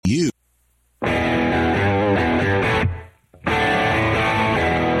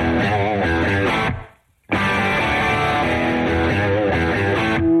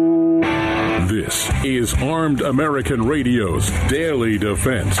American Radio's Daily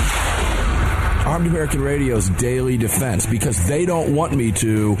Defense. Armed American Radio's Daily Defense. Because they don't want me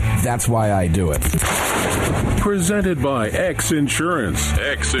to, that's why I do it. Presented by X Insurance.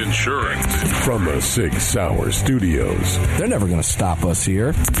 X Insurance. From the Sig Sauer Studios. They're never going to stop us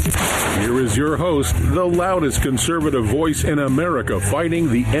here. Here is your host, the loudest conservative voice in America fighting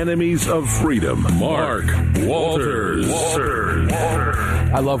the enemies of freedom, Mark Walters.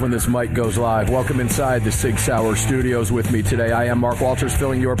 I love when this mic goes live. Welcome inside the Sig Sauer Studios. With me today, I am Mark Walters,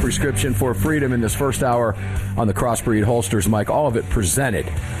 filling your prescription for freedom in this first hour on the Crossbreed Holsters mic. All of it presented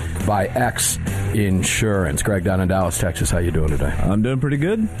by X Insurance. Greg down in Dallas, Texas. How you doing today? I'm doing pretty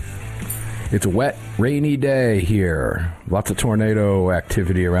good. It's a wet, rainy day here. Lots of tornado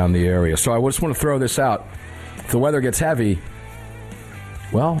activity around the area. So I just want to throw this out. If the weather gets heavy,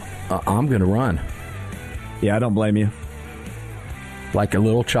 well, I'm going to run. Yeah, I don't blame you. Like a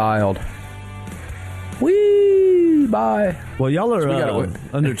little child. Whee! Bye. Well, y'all are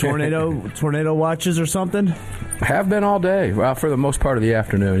under tornado watches or something? Have been all day. Well, for the most part of the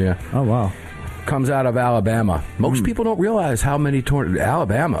afternoon, yeah. Oh, wow. Comes out of Alabama. Most people don't realize how many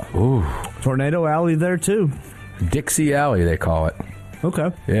Alabama. Ooh. Tornado Alley there, too. Dixie Alley, they call it.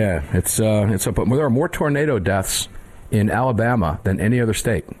 Okay. Yeah, it's there are more tornado deaths in Alabama than any other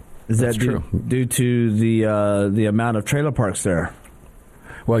state. Is that due to the amount of trailer parks there?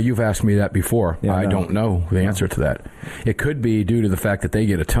 Well, you've asked me that before. Yeah, I don't know the answer to that. It could be due to the fact that they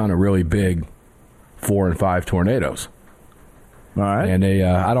get a ton of really big 4 and 5 tornadoes. All right. And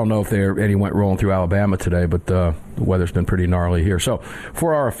I don't know if any went rolling through Alabama today, but the weather's been pretty gnarly here. So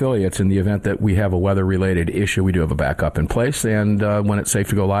for our affiliates, in the event that we have a weather-related issue, we do have a backup in place. And when it's safe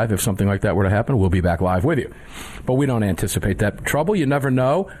to go live, if something like that were to happen, we'll be back live with you. But we don't anticipate that trouble. You never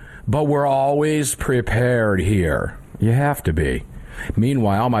know. But we're always prepared here. You have to be.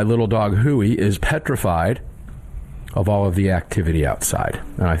 Meanwhile, my little dog Huey is petrified of all of the activity outside.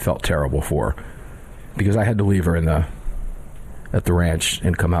 And I felt terrible for her because I had to leave her at the ranch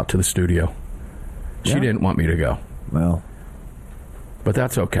and come out to the studio. She didn't want me to go. Well. But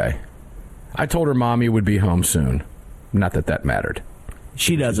that's okay. I told her Mommy would be home soon. Not that that mattered.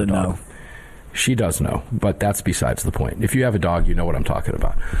 She doesn't know. She does know, but that's besides the point. If you have a dog, you know what I'm talking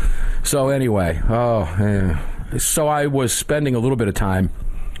about. So anyway, so I was spending a little bit of time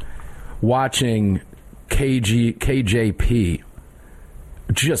watching KJP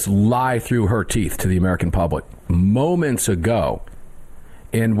just lie through her teeth to the American public moments ago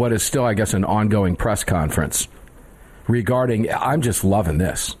in what is still, I guess, an ongoing press conference regarding, I'm just loving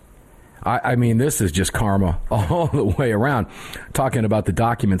this. I mean, this is just karma all the way around, talking about the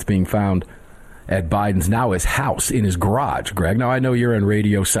documents being found at Biden's now his house, in his garage, Greg. Now, I know you're in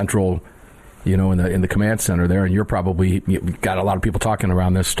Radio Central, you know, in the command center there, and you've got a lot of people talking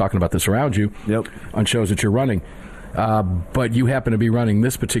about this around you on shows that you're running. But you happen to be running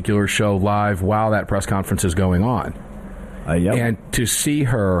this particular show live while that press conference is going on. And to see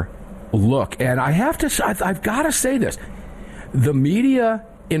her look, and I've got to say this, the media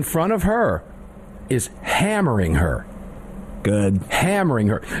in front of her is hammering her. Good. Hammering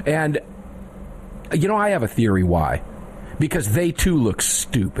her. And, you know, I have a theory why. Because they, too, look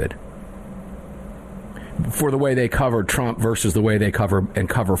stupid for the way they covered Trump versus the way they cover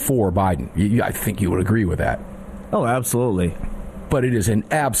for Biden. I think you would agree with that. Oh, absolutely. But it is an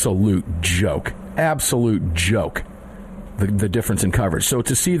absolute joke. Absolute joke. The difference in coverage. So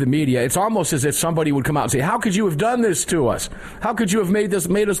to see the media, it's almost as if somebody would come out and say, how could you have done this to us? How could you have made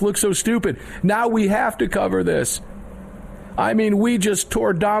us look so stupid? Now we have to cover this. I mean, we just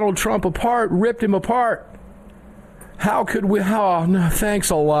tore Donald Trump apart, ripped him apart. How could we? Oh, no,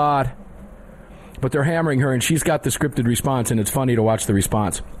 thanks a lot. But they're hammering her, and she's got the scripted response, and it's funny to watch the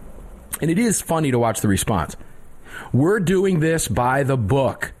response. And it is funny to watch the response. We're doing this by the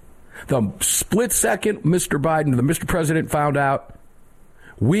book. The split second Mr. President found out,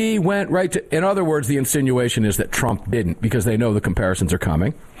 we went right to, in other words, the insinuation is that Trump didn't, because they know the comparisons are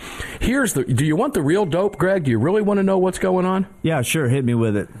coming. Do you want the real dope, Greg? Do you really want to know what's going on? Yeah, sure. Hit me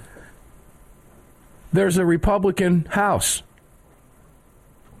with it. There's a Republican House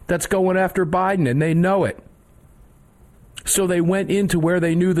that's going after Biden, and they know it. So they went into where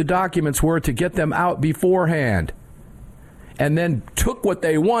they knew the documents were to get them out beforehand, and then took what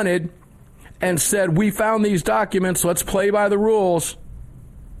they wanted and said, we found these documents, let's play by the rules.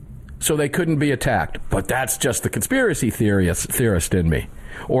 So they couldn't be attacked. But that's just the conspiracy theorist in me.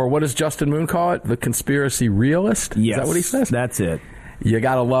 Or what does Justin Moon call it? The conspiracy realist? Yes, is that what he says? That's it. You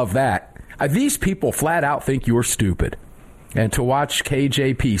got to love that. These people flat out think you're stupid. And to watch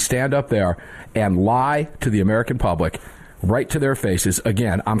KJP stand up there and lie to the American public right to their faces.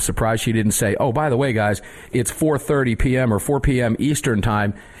 Again, I'm surprised she didn't say, oh, by the way, guys, it's 4:30 p.m. or 4 p.m. Eastern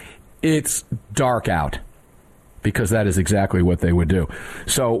time. It's dark out. Because that is exactly what they would do.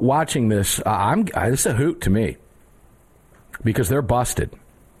 So watching this, it's a hoot to me. Because they're busted.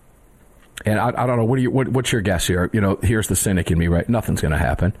 And I don't know, what's your guess here? Here's the cynic in me, right? Nothing's going to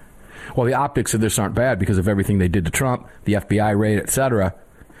happen. Well, the optics of this aren't bad because of everything they did to Trump, the FBI raid, etc.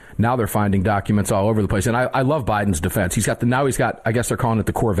 Now they're finding documents all over the place. And I love Biden's defense. He's got, I guess they're calling it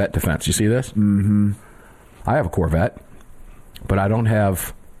the Corvette defense. You see this? Mm-hmm. I have a Corvette, but I don't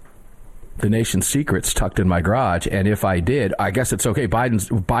have the nation's secrets tucked in my garage. And if I did, I guess it's okay.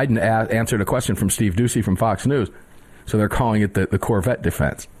 Biden answered a question from Steve Doocy from Fox News. So they're calling it the Corvette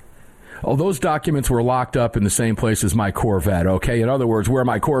defense. Oh, those documents were locked up in the same place as my Corvette, okay? In other words, where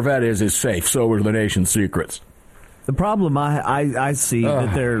my Corvette is safe. So are the nation's secrets. The problem I see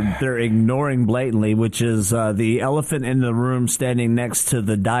that they're ignoring blatantly, which is the elephant in the room standing next to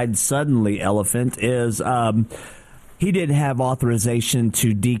the died suddenly elephant, is he didn't have authorization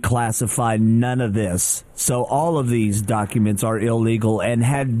to declassify none of this. So all of these documents are illegal. And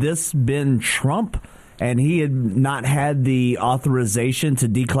had this been Trump and he had not had the authorization to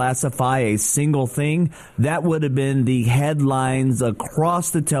declassify a single thing, that would have been the headlines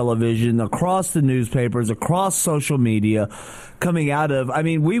across the television, across the newspapers, across social media coming out of. I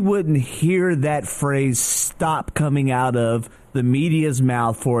mean, we wouldn't hear that phrase stop coming out of the media's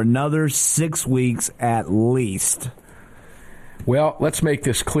mouth for another 6 weeks at least. Well, let's make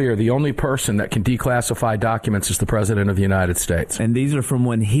this clear. The only person that can declassify documents is the President of the United States. And these are from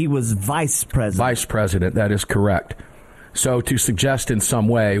when he was vice president. Vice president, that is correct. So to suggest in some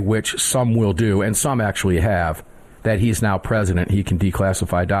way, which some will do, and some actually have, that he's now president, he can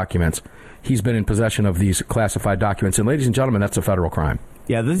declassify documents. He's been in possession of these classified documents. And ladies and gentlemen, that's a federal crime.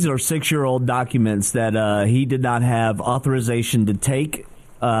 Yeah, these are 6-year-old documents that he did not have authorization to take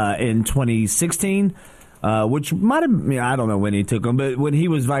in 2016. Which might have, I don't know when he took them, but when he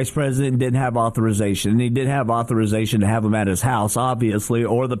was vice president, didn't have authorization. And he did have authorization to have them at his house, obviously,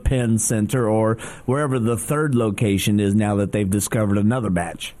 or the Penn Center, or wherever the third location is now that they've discovered another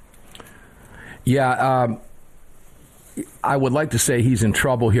batch. Yeah, I would like to say he's in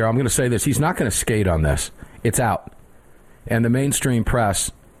trouble here. I'm going to say this. He's not going to skate on this. It's out. And the mainstream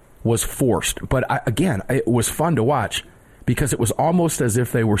press was forced. But, again, it was fun to watch. Because it was almost as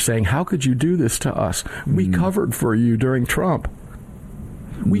if they were saying, how could you do this to us? We covered for you during Trump.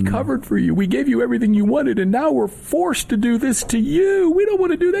 We covered for you. We gave you everything you wanted, and now we're forced to do this to you. We don't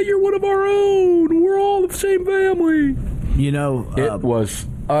want to do that. You're one of our own. We're all the same family. It was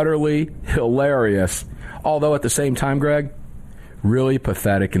utterly hilarious. Although at the same time, Greg, really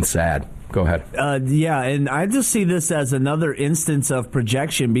pathetic and sad. Go ahead. Yeah, and I just see this as another instance of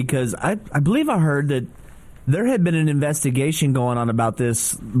projection because I believe I heard that there had been an investigation going on about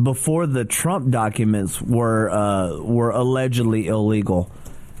this before the Trump documents were allegedly illegal,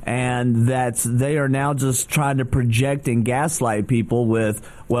 and that they are now just trying to project and gaslight people with,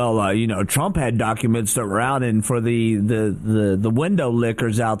 Trump had documents that were out, and for the window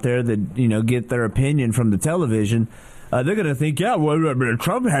lickers out there that get their opinion from the television, they're going to think,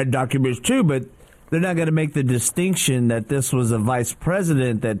 Trump had documents too, but they're not going to make the distinction that this was a vice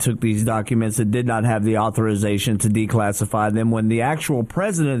president that took these documents that did not have the authorization to declassify them when the actual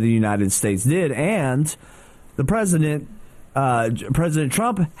president of the United States did. And the President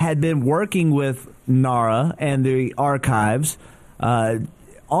Trump had been working with NARA and the archives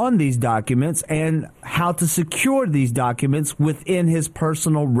on these documents and how to secure these documents within his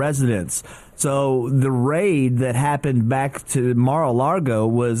personal residence. So the raid that happened back to Mar-a-Lago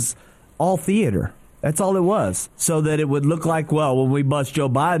was all theater. That's all it was. So that it would look like, when we bust Joe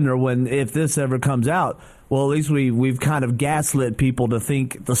Biden or if this ever comes out, at least we've kind of gaslit people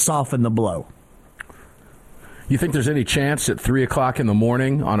to soften the blow. You think there's any chance at 3 o'clock in the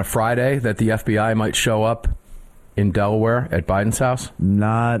morning on a Friday that the FBI might show up in Delaware at Biden's house?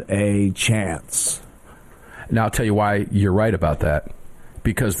 Not a chance. Now, I'll tell you why you're right about that.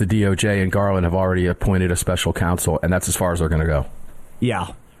 Because the DOJ and Garland have already appointed a special counsel, and that's as far as they're going to go.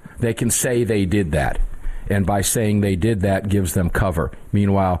 Yeah. They can say they did that, and by saying they did that gives them cover.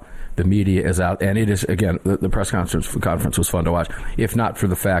 Meanwhile, the media is out, and it is, again, the press conference was fun to watch, if not for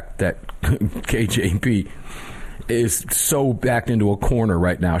the fact that KJP is so backed into a corner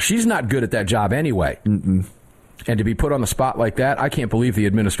right now. She's not good at that job anyway. Mm-mm. And to be put on the spot like that, I can't believe the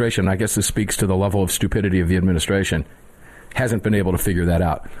administration, I guess this speaks to the level of stupidity of the administration, hasn't been able to figure that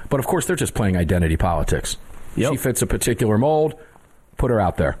out. But, of course, they're just playing identity politics. Yep. She fits a particular mold. Put her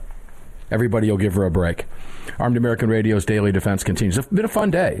out there. Everybody will give her a break. Armed American Radio's Daily Defense continues. It's been a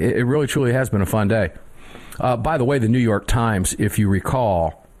fun day. It really, truly has been a fun day. By the way, the New York Times, if you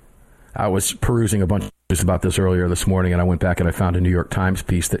recall, I was perusing a bunch of news about this earlier this morning, and I went back and I found a New York Times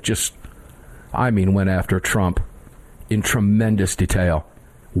piece that just, went after Trump in tremendous detail.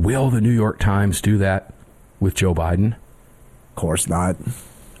 Will the New York Times do that with Joe Biden? Of course not.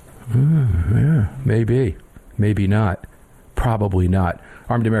 Yeah, maybe. Maybe not. Probably not.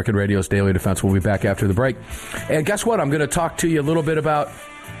 Armed American Radio's Daily Defense. We'll be back after the break. And guess what? I'm going to talk to you a little bit about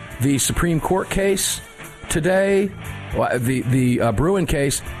the Supreme Court case today, the Bruen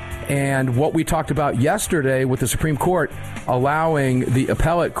case, and what we talked about yesterday with the Supreme Court allowing the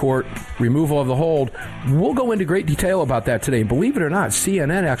appellate court removal of the hold. We'll go into great detail about that today. Believe it or not,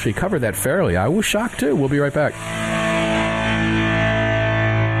 CNN actually covered that fairly. I was shocked, too. We'll be right back.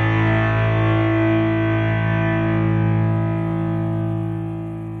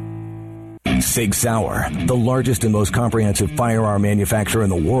 Sig Sauer, the largest and most comprehensive firearm manufacturer in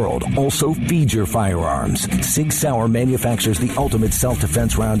the world, also feeds your firearms. Sig Sauer manufactures the ultimate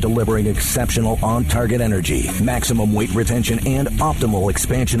self-defense round, delivering exceptional on-target energy, maximum weight retention, and optimal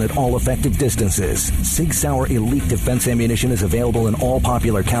expansion at all effective distances. Sig Sauer Elite Defense ammunition is available in all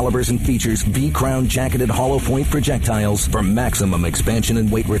popular calibers and features V-crown jacketed hollow point projectiles for maximum expansion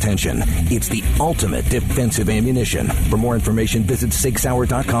and weight retention. It's the ultimate defensive ammunition. For more information, visit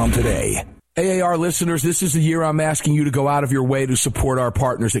SigSauer.com today. AAR listeners, this is the year I'm asking you to go out of your way to support our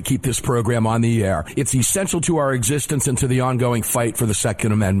partners that keep this program on the air. It's essential to our existence and to the ongoing fight for the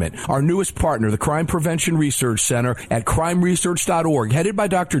Second Amendment. Our newest partner, the Crime Prevention Research Center at crimeresearch.org, headed by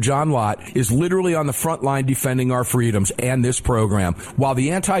Dr. John Lott, is literally on the front line defending our freedoms and this program. While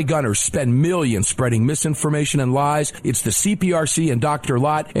the anti-gunners spend millions spreading misinformation and lies, it's the CPRC and Dr.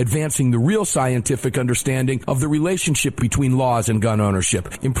 Lott advancing the real scientific understanding of the relationship between laws and gun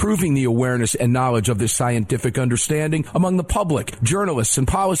ownership, improving the awareness and knowledge of this scientific understanding among the public, journalists, and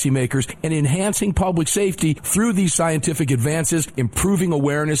policymakers, and enhancing public safety through these scientific advances, improving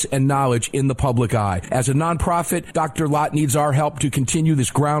awareness and knowledge in the public eye. As a nonprofit, Dr. Lott needs our help to continue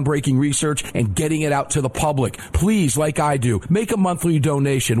this groundbreaking research and getting it out to the public. Please, like I do, make a monthly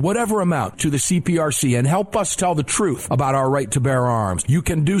donation, whatever amount, to the CPRC and help us tell the truth about our right to bear arms. You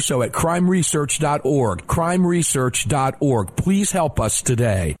can do so at crimeresearch.org. crimeresearch.org. Please help us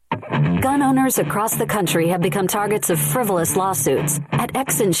today. Gun owners across the country have become targets of frivolous lawsuits. At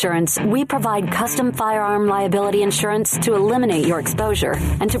X Insurance, we provide custom firearm liability insurance to eliminate your exposure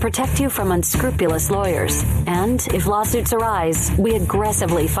and to protect you from unscrupulous lawyers. And if lawsuits arise, we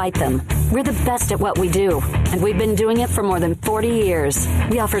aggressively fight them. We're the best at what we do, and we've been doing it for more than 40 years.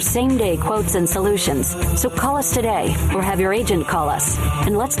 We offer same-day quotes and solutions. So call us today or have your agent call us,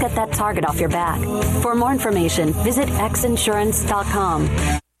 and let's get that target off your back. For more information, visit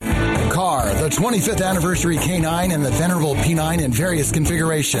xinsurance.com. Car, the 25th anniversary K9 and the venerable P9 in various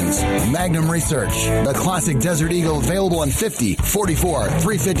configurations. Magnum Research, the classic Desert Eagle available in 50, 44,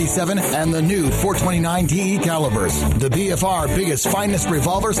 357, and the new 429 DE calibers. The BFR biggest, finest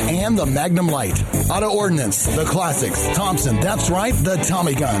revolvers and the Magnum Light. Auto Ordnance, the classics. Thompson, that's right, the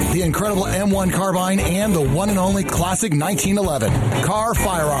Tommy gun, the incredible M1 carbine, and the one and only classic 1911. Car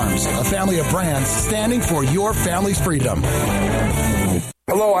Firearms, a family of brands standing for your family's freedom.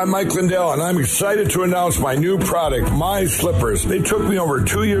 Hello, I'm Mike Lindell, and I'm excited to announce my new product, My Slippers. They took me over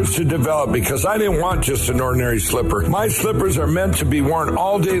 2 years to develop because I didn't want just an ordinary slipper. My slippers are meant to be worn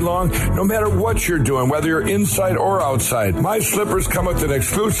all day long, no matter what you're doing, whether you're inside or outside. My slippers come with an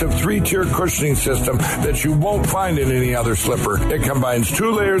exclusive 3-tier cushioning system that you won't find in any other slipper. It combines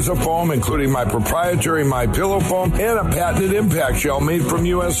 2 layers of foam, including my proprietary My Pillow foam and a patented impact gel made from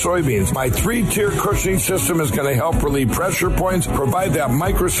U.S. soybeans. My 3-tier cushioning system is going to help relieve pressure points, provide that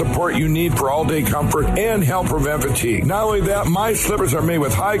micro support you need for all-day comfort, and help prevent fatigue. Not only that, my slippers are made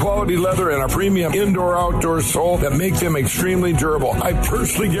with high-quality leather and a premium indoor-outdoor sole that make them extremely durable. I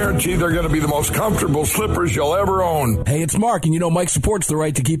personally guarantee they're going to be the most comfortable slippers you'll ever own. Hey, it's Mark, and you know Mike supports the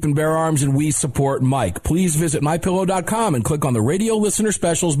right to keep and bear arms, and we support Mike. Please visit MyPillow.com and click on the radio listener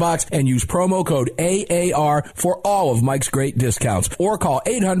specials box and use promo code AAR for all of Mike's great discounts. Or call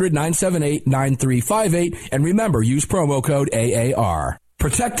 800-978-9358, and remember, use promo code AAR.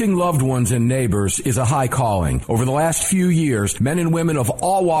 Protecting loved ones and neighbors is a high calling. Over the last few years, men and women of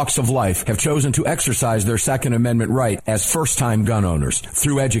all walks of life have chosen to exercise their Second Amendment right as first-time gun owners.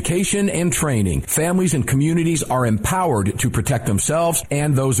 Through education and training, families and communities are empowered to protect themselves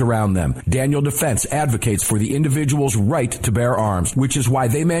and those around them. Daniel Defense advocates for the individual's right to bear arms, which is why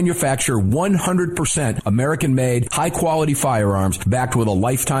they manufacture 100% American-made, high-quality firearms backed with a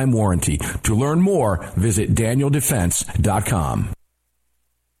lifetime warranty. To learn more, visit DanielDefense.com.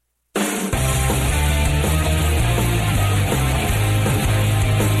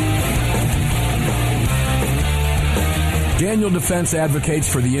 Daniel Defense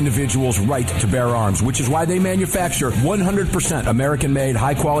advocates for the individual's right to bear arms, which is why they manufacture 100% American-made,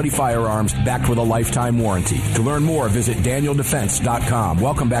 high-quality firearms backed with a lifetime warranty. To learn more, visit DanielDefense.com.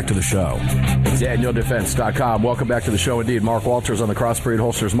 Welcome back to the show. DanielDefense.com. Welcome back to the show indeed. Mark Walters on the Crossbreed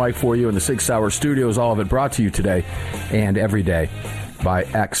Holsters mic for you in the Sig Sauer Studios. All of it brought to you today and every day by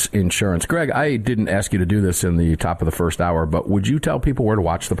X Insurance. Greg, I didn't ask you to do this in the top of the first hour, but would you tell people where to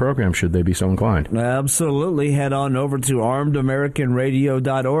watch the program should they be so inclined? Absolutely. Head on over to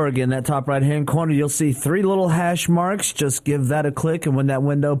armedamericanradio.org. In that top right-hand corner, you'll see 3 little hash marks. Just give that a click, and when that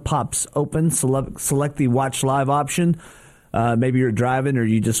window pops open, select the Watch Live option. Maybe you're driving or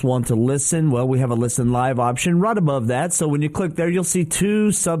you just want to listen. Well, we have a Listen Live option right above that. So when you click there, you'll see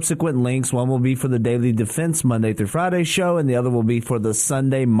 2 subsequent links. One will be for the Daily Defense Monday through Friday show, and the other will be for the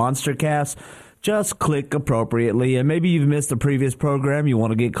Sunday Monster Cast. Just click appropriately. And maybe you've missed a previous program. You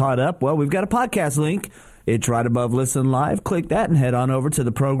want to get caught up. Well, we've got a podcast link. It's right above Listen Live. Click that and head on over to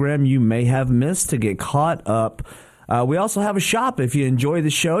the program you may have missed to get caught up. We also have a shop. If you enjoy the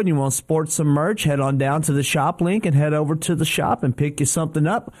show and you want to sport some merch, head on down to the shop link and head over to the shop and pick you something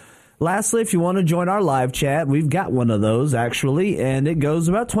up. Lastly, if you want to join our live chat, we've got one of those, actually, and it goes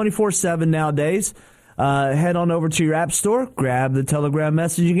about 24/7 nowadays. Head on over to your app store, grab the Telegram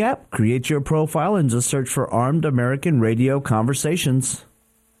messaging app, create your profile, and just search for Armed American Radio Conversations.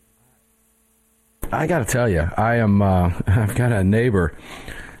 I got to tell you, I've got a neighbor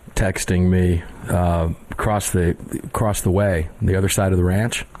texting me across the way, the other side of the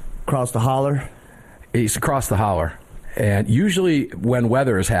ranch. Across the holler? He's across the holler. And usually when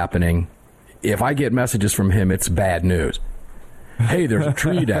weather is happening, if I get messages from him, it's bad news. Hey, there's a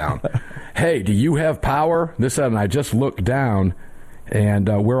tree down. Hey, do you have power? This and I just looked down, and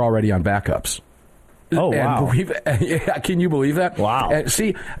we're already on backups. Oh, wow. Can you believe that? Wow. And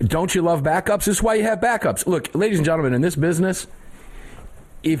see, don't you love backups? This is why you have backups. Look, ladies and gentlemen, in this business,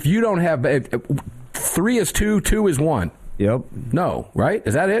 if you don't have 3 is 2, 2 is 1. Yep. No, right?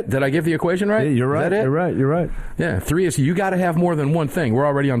 Is that it? Did I give the equation right? Yeah, you're right. Is that it? You're right. Yeah, 3 is you got to have more than one thing. We're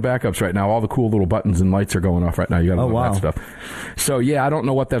already on backups right now. All the cool little buttons and lights are going off right now. You got to know that stuff. So yeah, I don't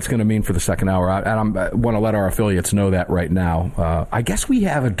know what that's going to mean for the second hour, and I want to let our affiliates know that right now. I guess we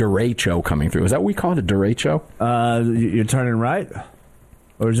have a derecho coming through. Is that what we call it, a derecho? You're turning right.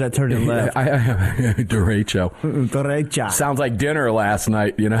 Or is that turning left? Derecho. Derecha. Sounds like dinner last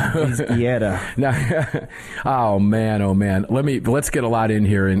night, you know. Izquierda. Oh man. Let's get a lot in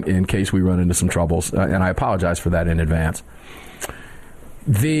here in case we run into some troubles, and I apologize for that in advance.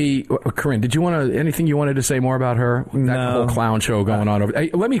 Corinne, did you anything you wanted to say more about her? That No. whole clown show going on over.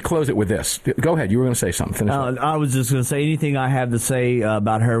 Hey, let me close it with this. Go ahead. You were going to say something. Finish up. I was just going to say anything I have to say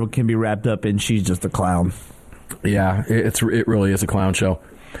about her can be wrapped up in she's just a clown. Yeah, it really is a clown show.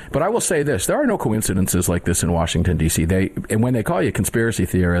 But I will say this: there are no coincidences like this in Washington D.C. And when they call you a conspiracy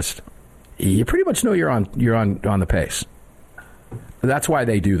theorist, you pretty much know you're on the pace. That's why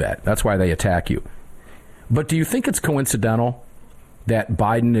they do that. That's why they attack you. But do you think it's coincidental that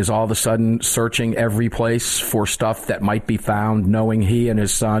Biden is all of a sudden searching every place for stuff that might be found, knowing he and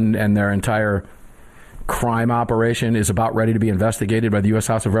his son and their entire crime operation is about ready to be investigated by the U.S.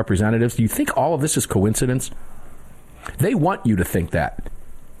 House of Representatives? Do you think all of this is coincidence? They want you to think that.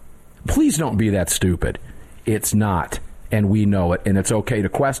 Please don't be that stupid. It's not, and we know it, and it's okay to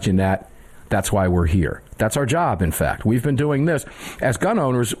question that. That's why we're here. That's our job, in fact. We've been doing this. As gun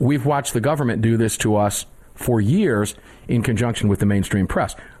owners, we've watched the government do this to us for years in conjunction with the mainstream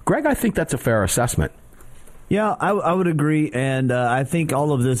press. Greg, I think that's a fair assessment. Yeah, I would agree, and I think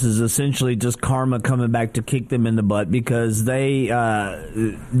all of this is essentially just karma coming back to kick them in the butt because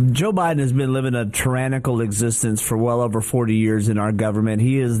Joe Biden has been living a tyrannical existence for well over 40 years in our government.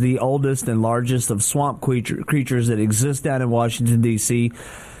 He is the oldest and largest of swamp creatures that exist down in Washington, D.C.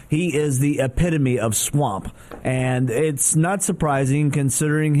 He is the epitome of swamp, and it's not surprising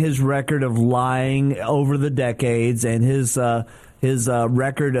considering his record of lying over the decades and his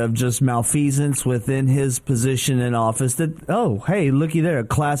record of just malfeasance within his position in office that, oh, hey, looky there,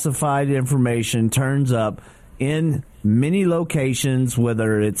 classified information turns up in many locations,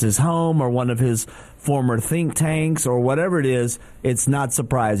 whether it's his home or one of his former think tanks or whatever it is. It's not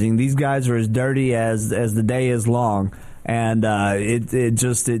surprising. These guys are as dirty as the day is long. And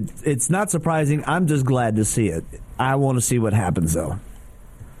it's not surprising. I'm just glad to see it. I want to see what happens, though.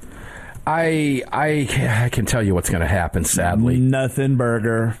 I can tell you what's going to happen, sadly. Nothing,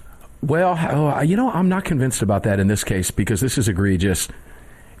 Burger. Well, I'm not convinced about that in this case because this is egregious.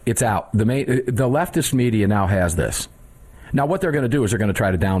 It's out. The leftist media now has this. Now, what they're going to do is they're going to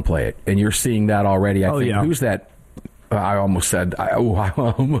try to downplay it, and you're seeing that already. I think. Yeah. Who's that? I almost said. I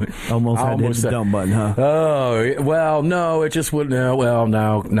almost said dumb button, huh? Oh well, no, it just wouldn't.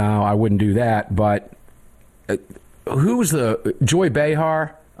 No, I wouldn't do that. But who's the Joy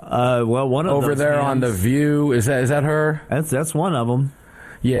Behar? One of over there fans. On The View. Is that her? That's one of them.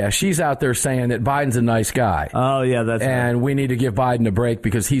 Yeah, she's out there saying that Biden's a nice guy. Oh, yeah, that's and right. we need to give Biden a break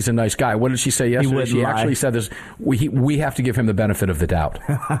because he's a nice guy. What did she say yesterday? She actually said this. We have to give him the benefit of the doubt,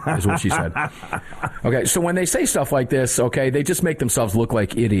 is what she said. Okay, so when they say stuff like this, okay, they just make themselves look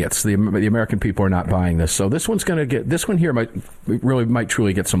like idiots. The American people are not buying this. So this one here might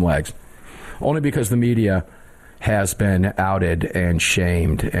truly get some legs, only because the media has been outed and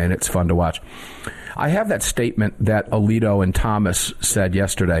shamed, and it's fun to watch. I have that statement that Alito and Thomas said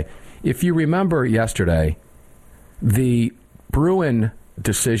yesterday. If you remember yesterday, the Bruen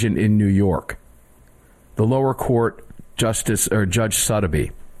decision in New York, the lower court Judge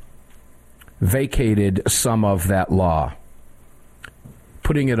Sotheby vacated some of that law,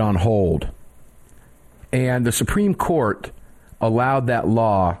 putting it on hold. And the Supreme Court allowed that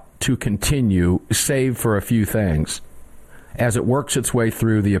law to continue, save for a few things, as it works its way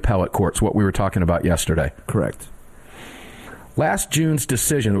through the appellate courts, what we were talking about yesterday. Correct. Last June's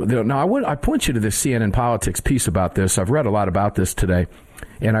decision. Now, I point you to this CNN Politics piece about this. I've read a lot about this today,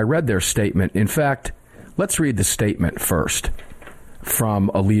 and I read their statement. In fact, let's read the statement first from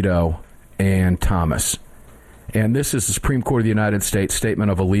Alito and Thomas. And this is the Supreme Court of the United States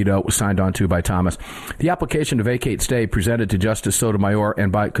statement of Alito, signed onto by Thomas. The application to vacate stay presented to Justice Sotomayor,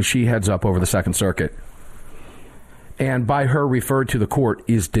 and because she heads up over the Second Circuit, and by her referred to the court,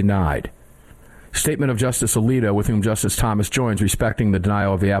 is denied. Statement of Justice Alito, with whom Justice Thomas joins, respecting the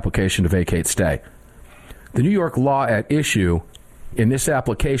denial of the application to vacate stay. The New York law at issue in this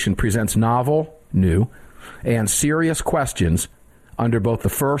application presents novel, new, and serious questions under both the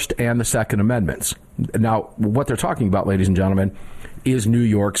First and the Second Amendments. Now, what they're talking about, ladies and gentlemen, is New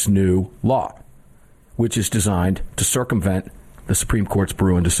York's new law, which is designed to circumvent the Supreme Court's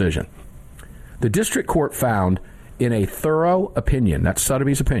Bruen decision. The district court found in a thorough opinion, that's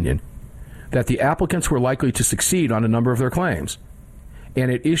Sotheby's opinion, that the applicants were likely to succeed on a number of their claims, and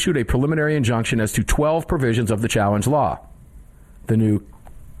it issued a preliminary injunction as to 12 provisions of the challenge law, the new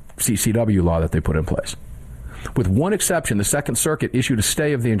CCW law that they put in place. With one exception, the Second Circuit issued a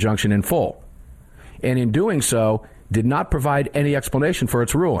stay of the injunction in full, and in doing so, did not provide any explanation for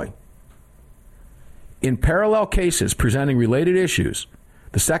its ruling. In parallel cases presenting related issues,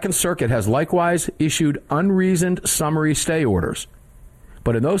 the Second Circuit has likewise issued unreasoned summary stay orders.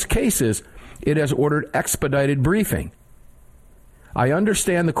 But in those cases, it has ordered expedited briefing. I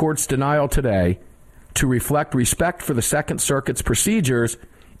understand the court's denial today to reflect respect for the Second Circuit's procedures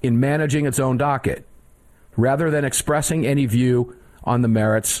in managing its own docket, rather than expressing any view on the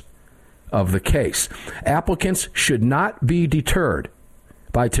merits of the case. Applicants should not be deterred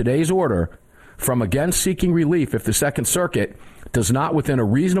by today's order from again seeking relief if the Second Circuit does not, within a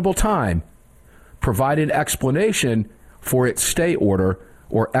reasonable time, provide an explanation for its stay order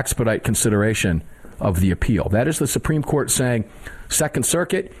or expedite consideration of the appeal. That is the Supreme Court saying, Second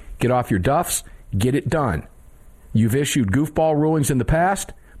Circuit, get off your duffs, get it done. You've issued goofball rulings in the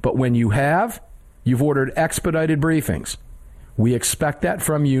past, but when you have, you've ordered expedited briefings. We expect that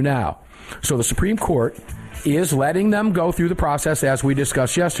from you now. So the Supreme Court is letting them go through the process as we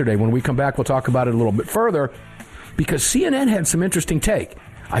discussed yesterday. When we come back, we'll talk about it a little bit further, because CNN had some interesting take.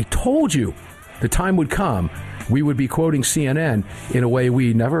 I told you the time would come we would be quoting CNN in a way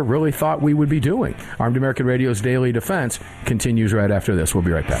we never really thought we would be doing. Armed American Radio's Daily Defense continues right after this. We'll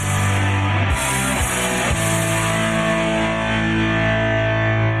be right back.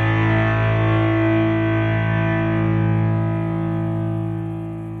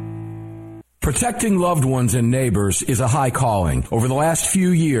 Protecting loved ones and neighbors is a high calling. Over the last few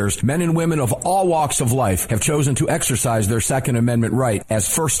years, men and women of all walks of life have chosen to exercise their Second Amendment right as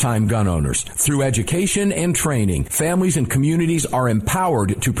first-time gun owners. Through education and training, families and communities are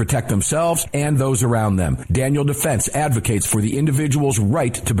empowered to protect themselves and those around them. Daniel Defense advocates for the individual's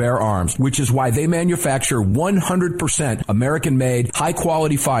right to bear arms, which is why they manufacture 100% American-made,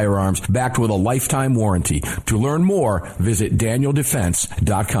 high-quality firearms backed with a lifetime warranty. To learn more, visit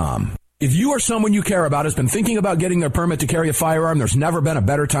DanielDefense.com. If you or someone you care about has been thinking about getting their permit to carry a firearm, there's never been a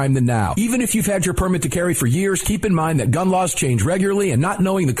better time than now. Even if you've had your permit to carry for years, keep in mind that gun laws change regularly, and not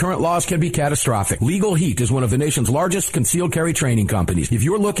knowing the current laws can be catastrophic. Legal Heat is one of the nation's largest concealed carry training companies. If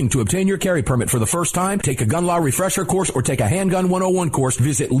you're looking to obtain your carry permit for the first time, take a gun law refresher course or take a handgun 101 course,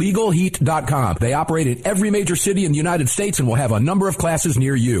 visit LegalHeat.com. They operate in every major city in the United States and will have a number of classes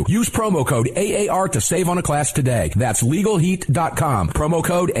near you. Use promo code AAR to save on a class today. That's LegalHeat.com. Promo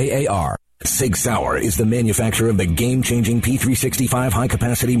code AAR. Sig Sauer is the manufacturer of the game-changing P365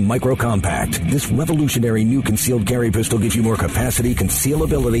 high-capacity micro-compact. This revolutionary new concealed carry pistol gives you more capacity,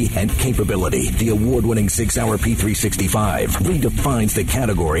 concealability, and capability. The award-winning Sig Sauer P365 redefines the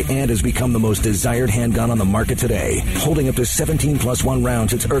category and has become the most desired handgun on the market today. Holding up to 17+1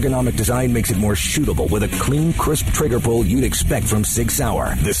 rounds, its ergonomic design makes it more shootable with a clean, crisp trigger pull you'd expect from Sig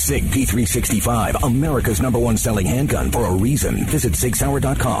Sauer. The Sig P365, America's #1 selling handgun for a reason. Visit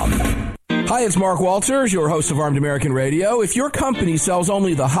SigSauer.com. Hi, it's Mark Walters, your host of Armed American Radio. If your company sells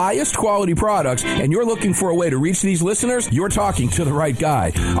only the highest quality products and you're looking for a way to reach these listeners, you're talking to the right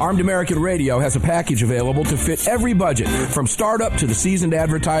guy. Armed American Radio has a package available to fit every budget, from startup to the seasoned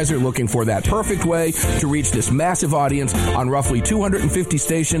advertiser looking for that perfect way to reach this massive audience on roughly 250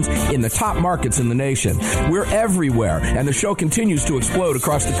 stations in the top markets in the nation. We're everywhere, and the show continues to explode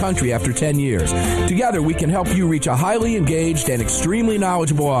across the country after 10 years. Together, we can help you reach a highly engaged and extremely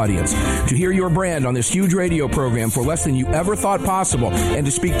knowledgeable audience. To hear your brand on this huge radio program for less than you ever thought possible and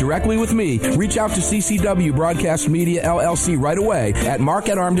to speak directly with me, reach out to CCW Broadcast Media LLC right away at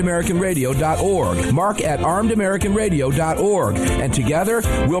mark@armedamericanradio.org. mark@armedamericanradio.org. And together,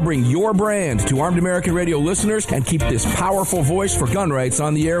 we'll bring your brand to Armed American Radio listeners and keep this powerful voice for gun rights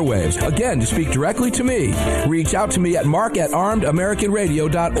on the airwaves. Again, to speak directly to me, reach out to me at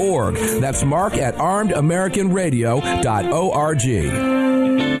mark@armedamericanradio.org. That's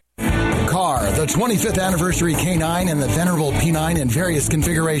mark@armedamericanradio.org. Car, the 25th anniversary K9 and the venerable P9 in various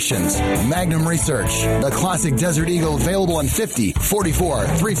configurations. Magnum Research, the classic Desert Eagle available in 50, 44,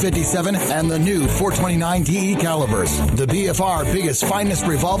 357, and the new 429 DE calibers. The BFR biggest finest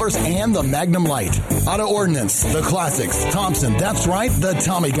revolvers and the Magnum Light. Auto Ordnance, the classics. Thompson, that's right, the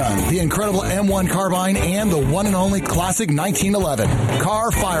Tommy gun, the incredible M1 carbine, and the one and only classic 1911.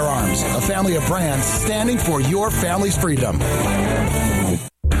 Car Firearms, a family of brands standing for your family's freedom.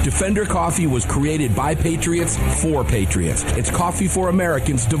 Defender Coffee was created by patriots for patriots. It's coffee for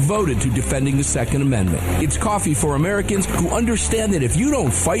Americans devoted to defending the Second Amendment. It's coffee for Americans who understand that if you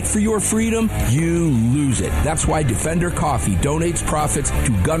don't fight for your freedom, you lose it. That's why Defender Coffee donates profits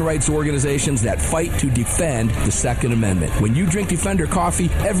to gun rights organizations that fight to defend the Second Amendment. When you drink Defender Coffee,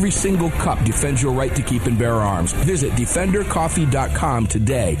 every single cup defends your right to keep and bear arms. Visit DefenderCoffee.com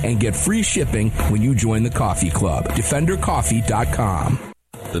today and get free shipping when you join the coffee club. DefenderCoffee.com.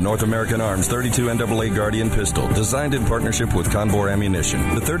 The North American Arms 32 NAA Guardian pistol, designed in partnership with Conbor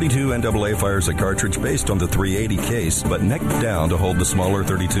Ammunition. The 32 NAA fires a cartridge based on the .380 case, but neck down to hold the smaller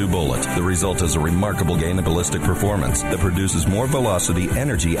 .32 bullet. The result is a remarkable gain in ballistic performance that produces more velocity,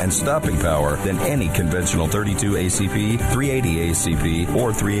 energy, and stopping power than any conventional .32 ACP, .380 ACP,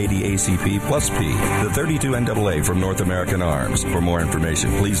 or .380 ACP plus P. The 32 NAA from North American Arms. For more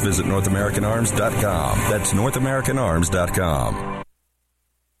information, please visit NorthAmericanArms.com. That's NorthAmericanArms.com.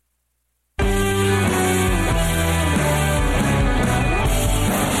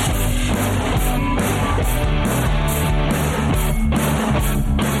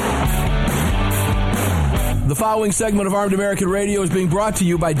 The following segment of Armed American Radio is being brought to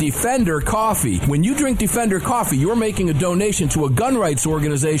you by Defender Coffee. When you drink Defender Coffee, you're making a donation to a gun rights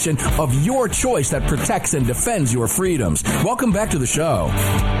organization of your choice that protects and defends your freedoms. Welcome back to the show.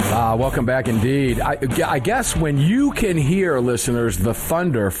 Welcome back indeed. I guess when you can hear, listeners, the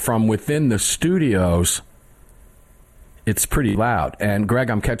thunder from within the studios, it's pretty loud. And Greg,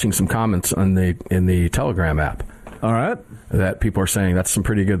 I'm catching some comments in the Telegram app. All right. That people are saying that's some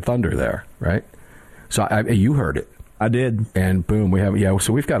pretty good thunder there, right? So you heard it. I did. And boom,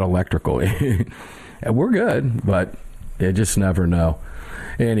 so we've got electrical. And we're good, but you just never know.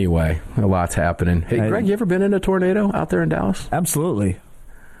 Anyway, a lot's happening. Hey, Greg, you ever been in a tornado out there in Dallas? Absolutely.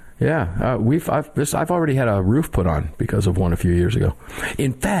 Yeah, I've already had a roof put on because of one a few years ago.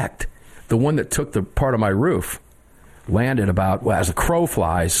 In fact, the one that took the part of my roof landed about, as a crow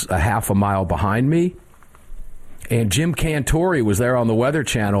flies, a half a mile behind me. And Jim Cantore was there on the Weather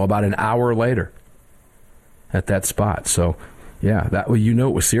Channel about an hour later at that spot. So, yeah, it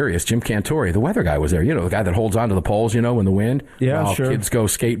was serious. Jim Cantore, the weather guy, was there. You know, the guy that holds onto the poles, in the wind. Yeah, while sure. Kids go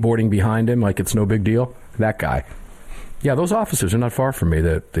skateboarding behind him like it's no big deal. That guy. Yeah, those officers are not far from me.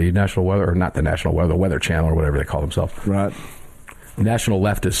 The National Weather, or not the National Weather, the Weather Channel, or whatever they call themselves. Right. National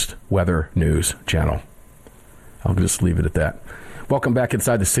Leftist Weather News Channel. I'll just leave it at that. Welcome back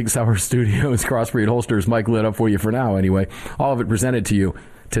inside the Sig Sauer Studios. Crossbreed Holsters. Mike lit up for you for now, anyway. All of it presented to you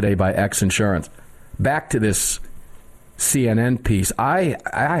today by X Insurance. Back to this CNN piece. I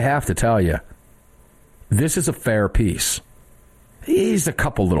have to tell you, this is a fair piece. There's a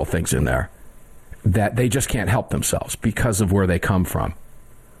couple little things in there that they just can't help themselves because of where they come from.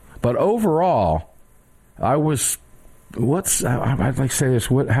 But overall, I was I'd like to say this.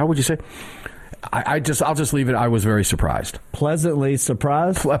 How would you say? I'll just leave it. I was very surprised. Pleasantly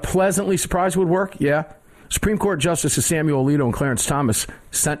surprised? Pleasantly surprised would work, yeah. Supreme Court Justices Samuel Alito and Clarence Thomas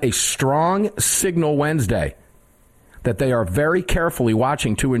sent a strong signal Wednesday that they are very carefully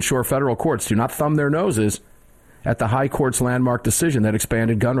watching to ensure federal courts do not thumb their noses at the High Court's landmark decision that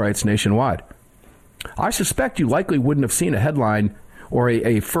expanded gun rights nationwide. I suspect you likely wouldn't have seen a headline or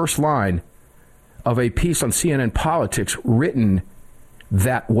a first line of a piece on CNN Politics written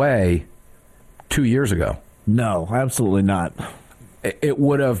that way 2 years ago. No, absolutely not. It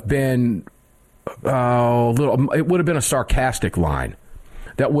would have been it would have been a sarcastic line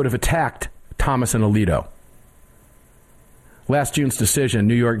that would have attacked Thomas and Alito. Last June's decision,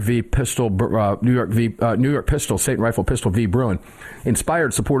 New York Pistol, State and Rifle Pistol v. Bruin,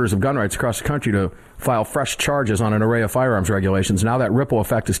 inspired supporters of gun rights across the country to file fresh charges on an array of firearms regulations. Now that ripple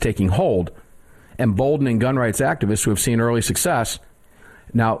effect is taking hold, emboldening gun rights activists who have seen early success.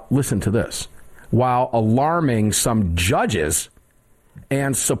 Now, listen to this. While alarming some judges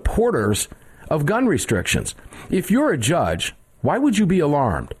and supporters of gun restrictions. If you're a judge, why would you be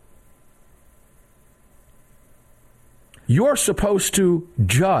alarmed? You're supposed to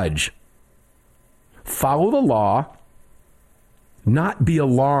judge, follow the law, not be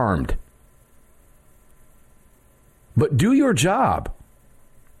alarmed. But do your job.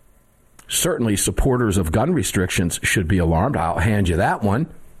 Certainly, supporters of gun restrictions should be alarmed. I'll hand you that one.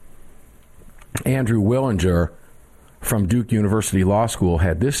 Andrew Willinger from Duke University Law School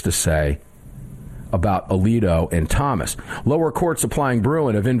had this to say about Alito and Thomas. Lower courts applying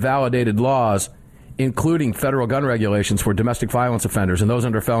Bruin have invalidated laws, including federal gun regulations for domestic violence offenders and those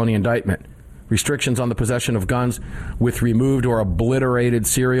under felony indictment, restrictions on the possession of guns with removed or obliterated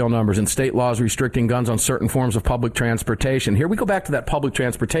serial numbers, and state laws restricting guns on certain forms of public transportation. Here we go back to that public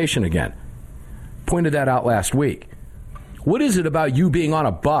transportation again. Pointed that out last week. What is it about you being on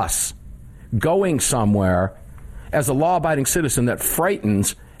a bus, going somewhere, as a law-abiding citizen that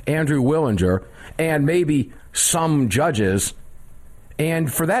frightens Andrew Willinger and maybe some judges,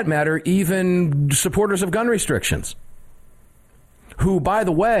 and for that matter, even supporters of gun restrictions, who, by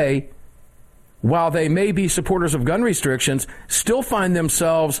the way, while they may be supporters of gun restrictions, still find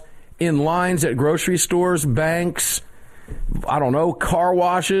themselves in lines at grocery stores, banks, car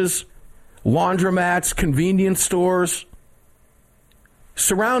washes, laundromats, convenience stores,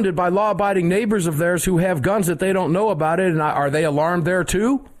 surrounded by law-abiding neighbors of theirs who have guns that they don't know about it. And are they alarmed there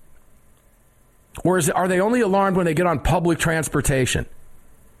too? Or are they only alarmed when they get on public transportation?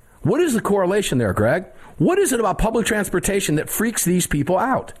 What is the correlation there, Greg? What is it about public transportation that freaks these people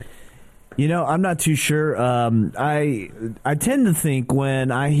out? You know, I'm not too sure. I tend to think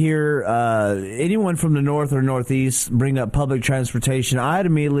when I hear anyone from the North or Northeast bring up public transportation, I'd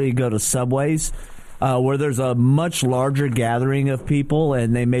immediately go to subways, where there's a much larger gathering of people,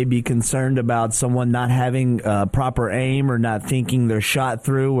 and they may be concerned about someone not having proper aim or not thinking their shot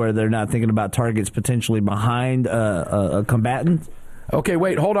through, or they're not thinking about targets potentially behind a combatant. Okay,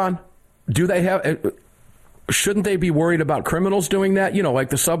 wait, hold on. Do they have... Shouldn't they be worried about criminals doing that? You know, like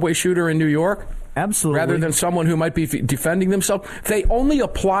the subway shooter in New York? Absolutely. Rather than someone who might be defending themselves? They only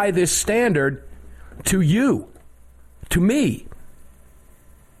apply this standard to you, to me.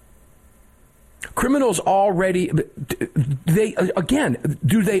 Criminals already,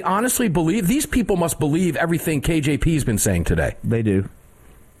 do they honestly believe? These people must believe everything KJP's been saying today. They do.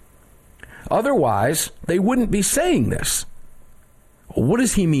 Otherwise, they wouldn't be saying this. What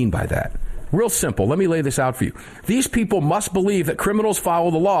does he mean by that? Real simple. Let me lay this out for you. These people must believe that criminals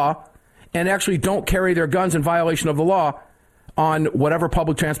follow the law and actually don't carry their guns in violation of the law on whatever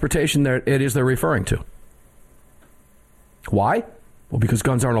public transportation it is they're referring to. Why? Well, because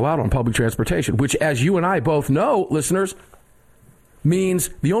guns aren't allowed on public transportation, which, as you and I both know, listeners, means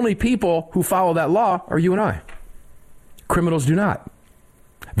the only people who follow that law are you and I. Criminals do not.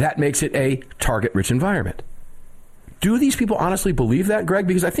 That makes it a target-rich environment. Do these people honestly believe that, Greg?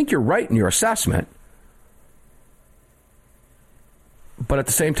 Because I think you're right in your assessment. But at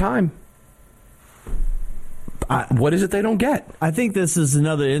the same time, what is it they don't get? I think this is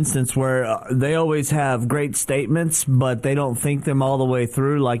another instance where they always have great statements, but they don't think them all the way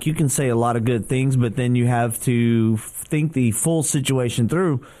through. Like, you can say a lot of good things, but then you have to think the full situation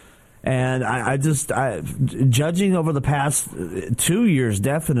through. And I judging over the past 2 years,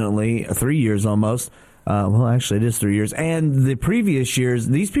 definitely 3 years almost. Well, actually, it is 3 years. And the previous years,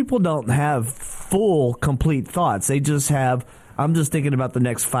 these people don't have full, complete thoughts. They just have, I'm just thinking about the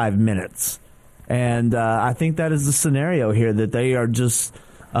next 5 minutes. And I think that is the scenario here, that they are just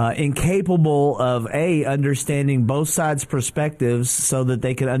incapable of, understanding both sides' perspectives so that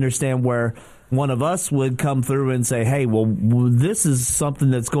they can understand where one of us would come through and say, hey, well, this is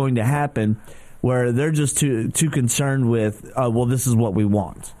something that's going to happen, where they're just too concerned with, well, this is what we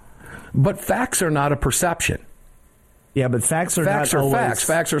want. But facts are not a perception. Yeah, but facts are not always... Facts.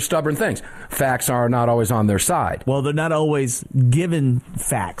 Facts are stubborn things. Facts are not always on their side. Well, they're not always given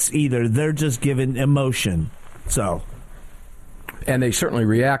facts either. They're just given emotion. So... And they certainly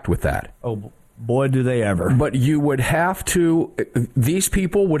react with that. Oh, boy, do they ever. But you would have to... These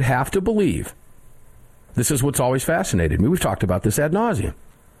people would have to believe... This is what's always fascinated me. We've talked about this ad nauseum.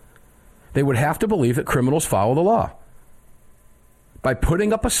 They would have to believe that criminals follow the law. By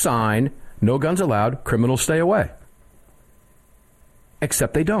putting up a sign, no guns allowed, criminals stay away.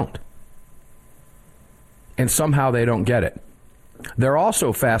 Except they don't. And somehow they don't get it. They're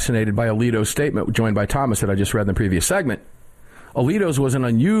also fascinated by Alito's statement, joined by Thomas, that I just read in the previous segment. Alito's was an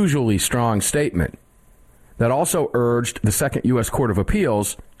unusually strong statement that also urged the Second U.S. Court of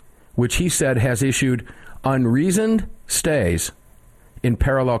Appeals, which he said has issued unreasoned stays in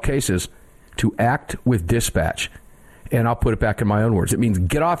parallel cases, to act with dispatch. And I'll put it back in my own words. It means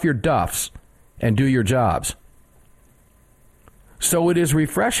get off your duffs and do your jobs. So it is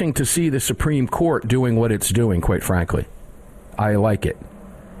refreshing to see the Supreme Court doing what it's doing, quite frankly. I like it.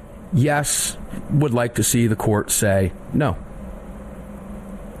 Yes, would like to see the court say no.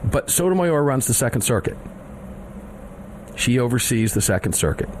 But Sotomayor runs the Second Circuit. She oversees the Second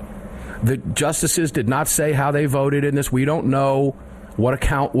Circuit. The justices did not say how they voted in this. We don't know what a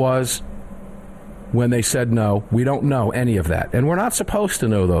count was when they said no. We don't know any of that. And we're not supposed to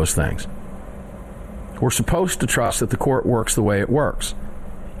know those things. We're supposed to trust that the court works the way it works.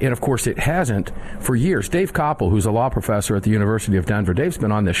 And, of course, it hasn't for years. Dave Koppel, who's a law professor at the University of Denver, Dave's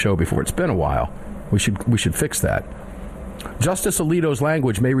been on this show before. It's been a while. We should fix that. Justice Alito's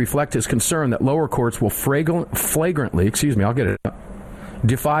language may reflect his concern that lower courts will flagrantly,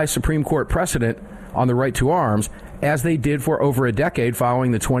 defy Supreme Court precedent on the right to arms, as they did for over a decade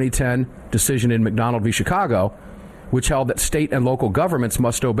following the 2010 decision in McDonald v. Chicago, which held that state and local governments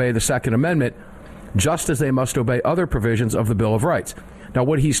must obey the Second Amendment just as they must obey other provisions of the Bill of Rights. Now,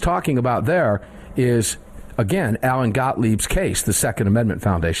 what he's talking about there is, again, Alan Gottlieb's case, the Second Amendment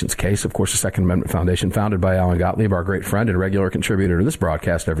Foundation's case. Of course, the Second Amendment Foundation, founded by Alan Gottlieb, our great friend and regular contributor to this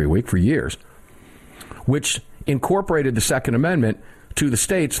broadcast every week for years, which incorporated the Second Amendment to the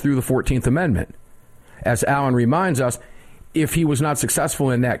states through the 14th Amendment. As Alan reminds us, if he was not successful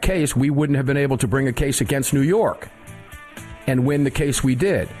in that case, we wouldn't have been able to bring a case against New York and win the case we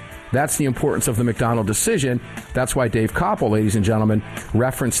did. That's the importance of the McDonald decision. That's why Dave Koppel, ladies and gentlemen,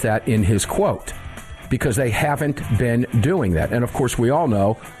 referenced that in his quote, because they haven't been doing that. And, of course, we all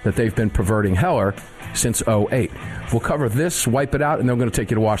know that they've been perverting Heller since 2008. We'll cover this, wipe it out, and then we're going to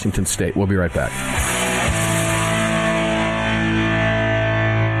take you to Washington State. We'll be right back.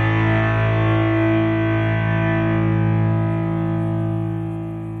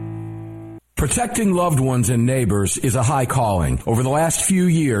 Protecting loved ones and neighbors is a high calling. Over the last few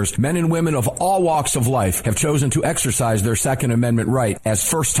years, men and women of all walks of life have chosen to exercise their Second Amendment right as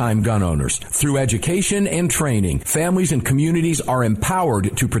first-time gun owners. Through education and training, families and communities are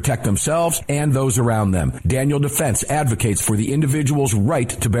empowered to protect themselves and those around them. Daniel Defense advocates for the individual's right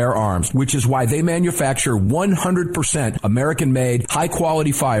to bear arms, which is why they manufacture 100% American-made,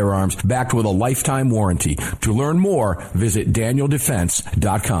 high-quality firearms backed with a lifetime warranty. To learn more, visit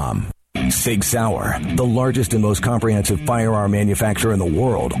DanielDefense.com. Sig Sauer, the largest and most comprehensive firearm manufacturer in the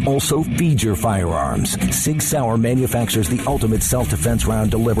world, also feeds your firearms. Sig Sauer manufactures the ultimate self-defense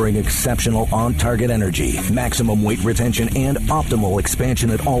round, delivering exceptional on-target energy, maximum weight retention, and optimal expansion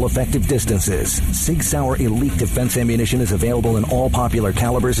at all effective distances. Sig Sauer Elite Defense ammunition is available in all popular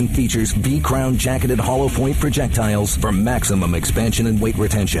calibers and features V-Crown jacketed hollow point projectiles for maximum expansion and weight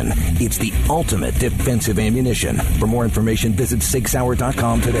retention. It's the ultimate defensive ammunition. For more information, visit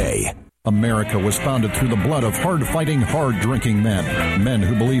SigSauer.com today. America was founded through the blood of hard-fighting, hard-drinking men. Men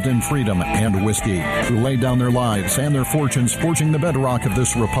who believed in freedom and whiskey, who laid down their lives and their fortunes forging the bedrock of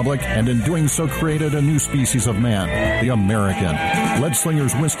this republic, and in doing so created a new species of man, the American.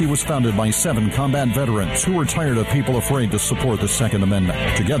 Leadslingers Whiskey was founded by 7 combat veterans who were tired of people afraid to support the Second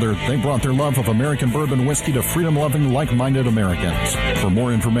Amendment. Together, they brought their love of American bourbon whiskey to freedom-loving, like-minded Americans. For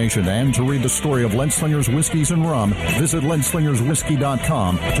more information and to read the story of Leadslingers Whiskeys and Rum, visit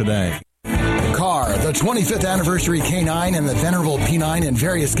leadslingerswhiskey.com today. CAR, the 25th anniversary K9 and the venerable P9 in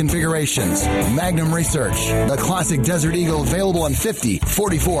various configurations. Magnum Research, the classic Desert Eagle available in 50,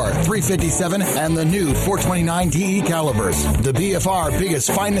 44, 357, and the new 429 DE calibers. The BFR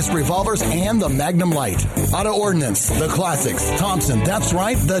biggest finest revolvers and the Magnum Light. Auto Ordnance, the classics. Thompson, that's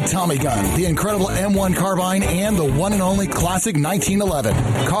right, the Tommy gun, the incredible M1 carbine, and the one and only classic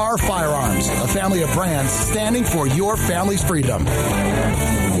 1911. CAR Firearms, a family of brands standing for your family's freedom.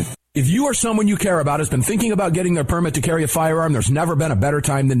 If you or someone you care about has been thinking about getting their permit to carry a firearm, there's never been a better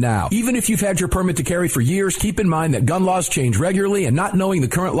time than now. Even if you've had your permit to carry for years, keep in mind that gun laws change regularly, and not knowing the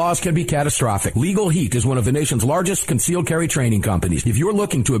current laws can be catastrophic. Legal Heat is one of the nation's largest concealed carry training companies. If you're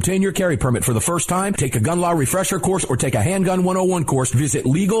looking to obtain your carry permit for the first time, take a gun law refresher course or take a handgun 101 course, visit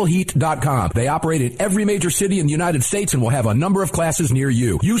LegalHeat.com. They operate in every major city in the United States and will have a number of classes near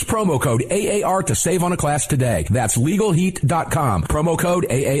you. Use promo code AAR to save on a class today. That's LegalHeat.com. Promo code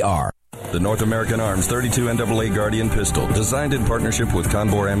AAR. The North American Arms 32 NAA Guardian pistol, designed in partnership with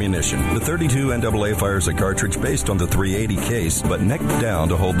Conbor Ammunition. The 32 NAA fires a cartridge based on the .380 case, but neck down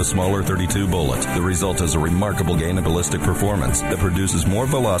to hold the smaller .32 bullet. The result is a remarkable gain in ballistic performance that produces more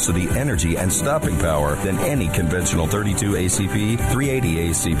velocity, energy, and stopping power than any conventional .32 ACP, .380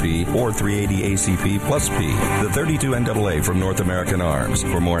 ACP, or .380 ACP plus P. The 32 NAA from North American Arms.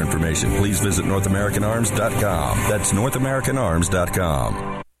 For more information, please visit NorthAmericanArms.com. That's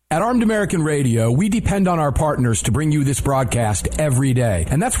NorthAmericanArms.com. At Armed American Radio, we depend on our partners to bring you this broadcast every day.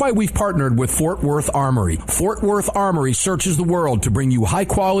 And that's why we've partnered with Fort Worth Armory. Fort Worth Armory searches the world to bring you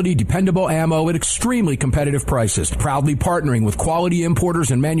high-quality, dependable ammo at extremely competitive prices. Proudly partnering with quality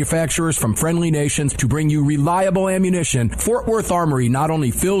importers and manufacturers from friendly nations to bring you reliable ammunition, Fort Worth Armory not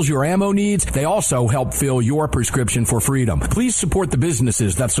only fills your ammo needs, they also help fill your prescription for freedom. Please support the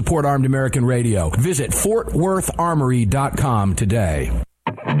businesses that support Armed American Radio. Visit FortWorthArmory.com today.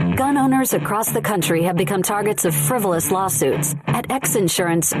 Gun owners across the country have become targets of frivolous lawsuits. At X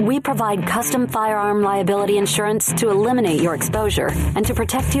Insurance, we provide custom firearm liability insurance to eliminate your exposure and to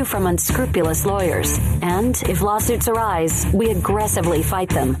protect you from unscrupulous lawyers. And if lawsuits arise, we aggressively fight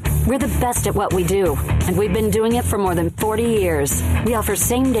them. We're the best at what we do, and we've been doing it for more than 40 years. We offer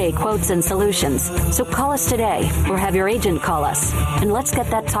same-day quotes and solutions. So call us today or have your agent call us, and let's get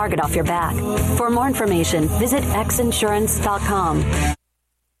that target off your back. For more information, visit xinsurance.com.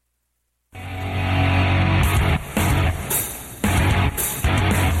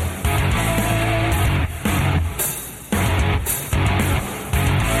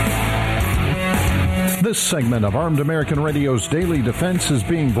 This segment of Armed American Radio's Daily Defense is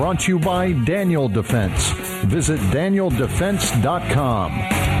being brought to you by Daniel Defense. Visit DanielDefense.com.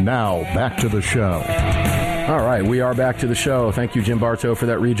 Now, back to the show. All right, we are back to the show. Thank you, Jim Bartow, for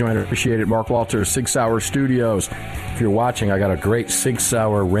that rejoin. I appreciate it. Mark Walter, Sig Sauer Studios. If you're watching, I got a great Sig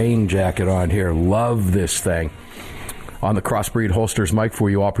Sauer rain jacket on here. Love this thing. On the Crossbreed Holsters mic for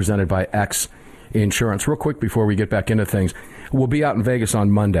you, all presented by X Insurance. Real quick before we get back into things, we'll be out in Vegas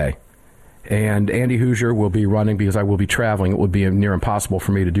on Monday. And Andy Hoosier will be running because I will be traveling. It would be near impossible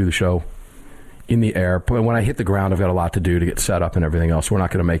for me to do the show in the air. But when I hit the ground, I've got a lot to do to get set up and everything else. We're not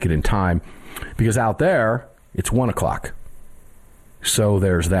going to make it in time because out there, it's 1 o'clock. So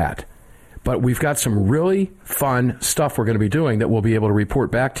there's that. But we've got some really fun stuff we're going to be doing that we'll be able to report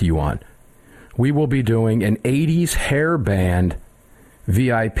back to you on. We will be doing an 80s hair band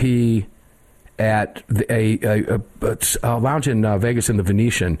VIP at a lounge in Vegas in the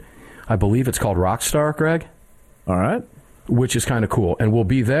Venetian. I believe it's called Rockstar, Greg. All right. Which is kind of cool. And we'll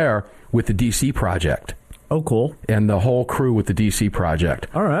be there with the DC Project. Oh, cool. And the whole crew with the DC Project.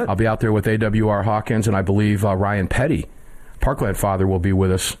 All right. I'll be out there with AWR Hawkins, and I believe Ryan Petty, Parkland Father, will be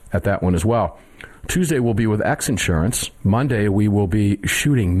with us at that one as well. Tuesday, we'll be with X Insurance. Monday, we will be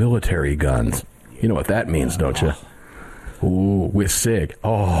shooting military guns. You know what that means, don't you? Ooh, with SIG.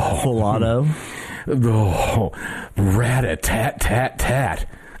 Oh. Full auto. Oh, rat-a-tat-tat-tat.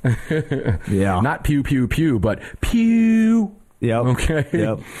 Yeah. Not pew, pew, pew, but pew. Yep. Okay.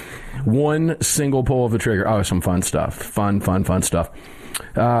 Yep. One single pull of the trigger. Oh, some fun stuff. Fun stuff.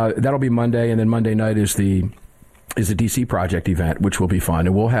 That'll be Monday, and then Monday night is the DC Project event, which will be fun.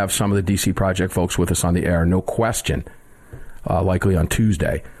 And we'll have some of the DC Project folks with us on the air, no question, likely on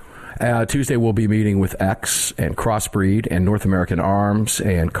Tuesday. Tuesday, we'll be meeting with X and Crossbreed and North American Arms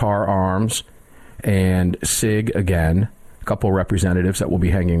and CAR Arms and SIG again. A couple of representatives that will be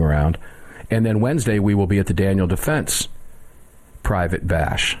hanging around. And then Wednesday, we will be at the Daniel Defense Private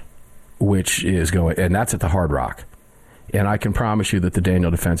Bash, which is going, and that's at the Hard Rock. And I can promise you that the Daniel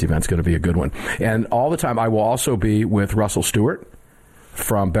Defense event is going to be a good one. And all the time, I will also be with Russell Stewart,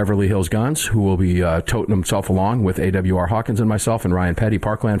 from Beverly Hills Guns, who will be toting himself along with AWR Hawkins and myself and Ryan Petty,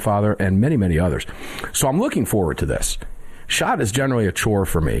 Parkland Father, and many, many others. So I'm looking forward to this. SHOT is generally a chore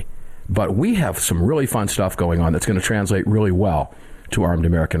for me, but we have some really fun stuff going on that's going to translate really well to Armed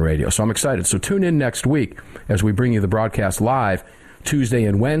American Radio. So I'm excited. So tune in next week as we bring you the broadcast live Tuesday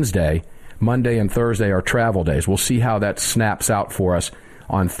and Wednesday. Monday and Thursday are travel days. We'll see how that snaps out for us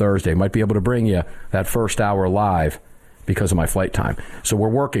on Thursday. Might be able to bring you that first hour live because of my flight time. So we're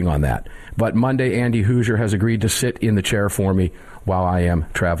working on that. But Monday, Andy Hoosier has agreed to sit in the chair for me while I am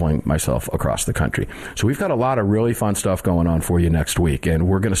traveling myself across the country. So we've got a lot of really fun stuff going on for you next week, and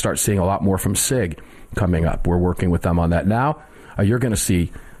we're going to start seeing a lot more from SIG coming up. We're working with them on that now. You're going to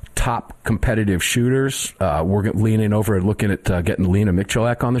see top competitive shooters. We're leaning over and looking at getting Lena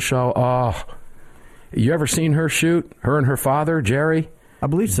Michalek on the show. Oh, you ever seen her shoot? Her and her father, Jerry? I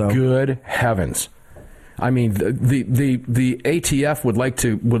believe so. Good heavens! I mean, the ATF would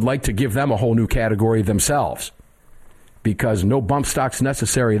like to give them a whole new category themselves because no bump stocks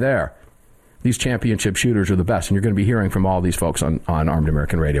necessary there. These championship shooters are the best, and you're going to be hearing from all these folks on Armed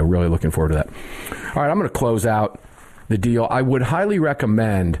American Radio. Really looking forward to that. All right, I'm going to close out the deal. I would highly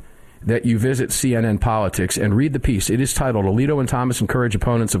recommend that you visit CNN Politics and read the piece. It is titled, Alito and Thomas Encourage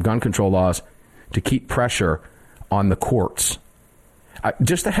Opponents of Gun Control Laws to Keep Pressure on the Courts.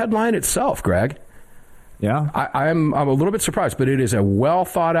 Just the headline itself, Greg. Yeah. I'm a little bit surprised, but it is a well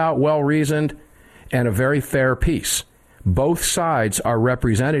thought out, well reasoned, and a very fair piece. Both sides are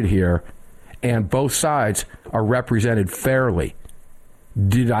represented here, and both sides are represented fairly.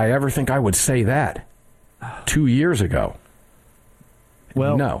 Did I ever think I would say that 2 years ago?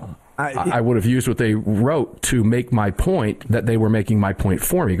 Well, no. I would have used what they wrote to make my point that they were making my point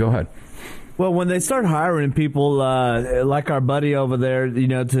for me. Go ahead. Well, when they start hiring people like our buddy over there,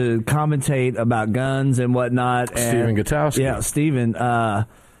 to commentate about guns and whatnot. Stephen Gutowski. Yeah, Stephen.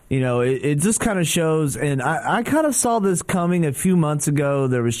 It just kind of shows, and I kind of saw this coming a few months ago.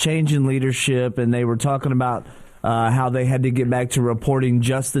 There was change in leadership, and they were talking about how they had to get back to reporting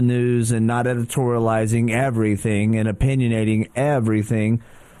just the news and not editorializing everything and opinionating everything.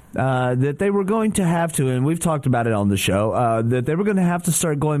 That they were going to have to, and we've talked about it on the show, that they were going to have to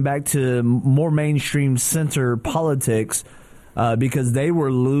start going back to more mainstream center politics because they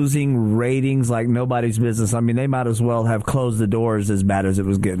were losing ratings like nobody's business. I mean, they might as well have closed the doors as bad as it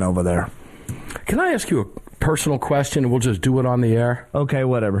was getting over there. Can I ask you a personal question? We'll just do it on the air. Okay,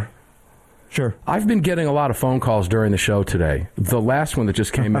 whatever. Sure. I've been getting a lot of phone calls during the show today. The last one that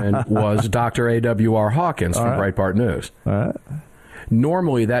just came in was Dr. AWR Hawkins from Breitbart News. All right.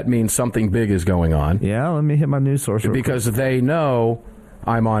 Normally, that means something big is going on. Yeah, let me hit my news source real because quick. They know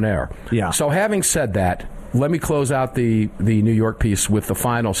I'm on air. Yeah. So having said that, let me close out the New York piece with the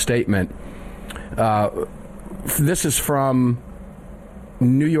final statement. This is from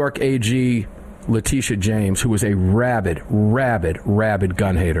New York AG Letitia James, who is a rabid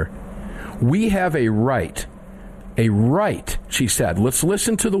gun hater. We have a right, she said. Let's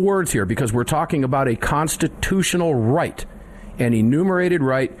listen to the words here because we're talking about a constitutional right, an enumerated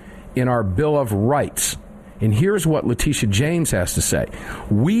right in our Bill of Rights. And here's what Letitia James has to say.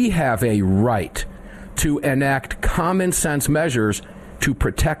 We have a right to enact common sense measures to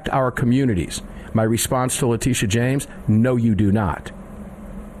protect our communities. My response to Letitia James, no, you do not.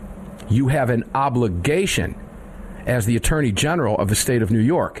 You have an obligation as the Attorney General of the state of New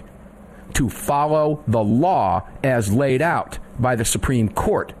York to follow the law as laid out by the Supreme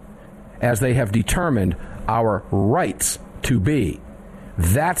Court, as they have determined our rights to be.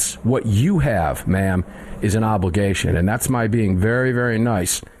 That's what you have, ma'am, is an obligation. And that's my being very, very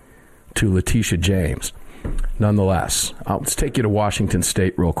nice to Letitia James. Nonetheless, let's take you to Washington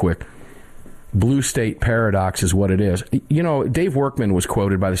State real quick. Blue state paradox is what it is. You know, Dave Workman was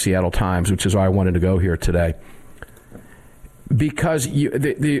quoted by the Seattle Times, which is why I wanted to go here today. Because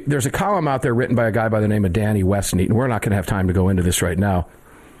there's a column out there written by a guy by the name of Danny Westneat, and we're not going to have time to go into this right now.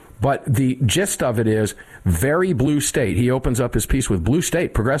 But the gist of it is very blue state. He opens up his piece with blue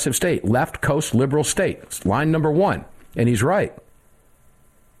state, progressive state, left coast liberal state. It's line number one. And he's right.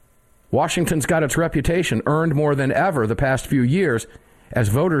 Washington's got its reputation earned more than ever the past few years as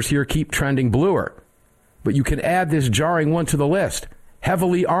voters here keep trending bluer. But you can add this jarring one to the list.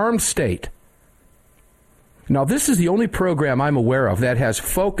 Heavily armed state. Now, this is the only program I'm aware of that has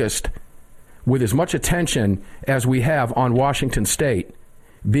focused with as much attention as we have on Washington State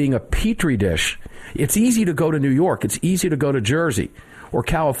being a petri dish. It's easy to go to New York. It's easy to go to Jersey or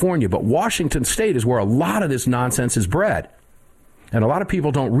California. But Washington State is where a lot of this nonsense is bred. And a lot of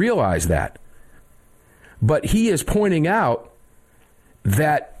people don't realize that. But he is pointing out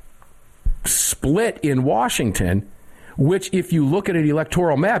that split in Washington which if you look at an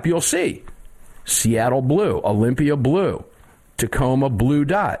electoral map, you'll see Seattle blue, Olympia blue, Tacoma blue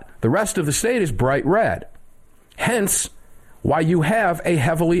dot. The rest of the state is bright red. Hence, why you have a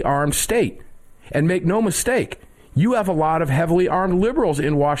heavily armed state. And make no mistake, you have a lot of heavily armed liberals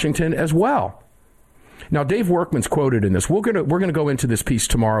in Washington as well. Now, Dave Workman's quoted in this. We're gonna go into this piece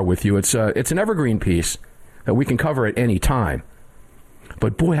tomorrow with you. It's an evergreen piece that we can cover at any time.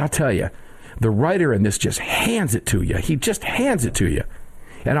 But boy, I'll tell you, the writer in this just hands it to you. He just hands it to you.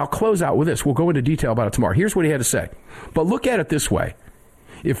 And I'll close out with this. We'll go into detail about it tomorrow. Here's what he had to say. But look at it this way.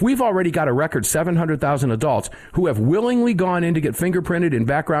 If we've already got a record 700,000 adults who have willingly gone in to get fingerprinted and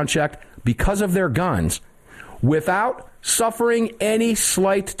background checked because of their guns without suffering any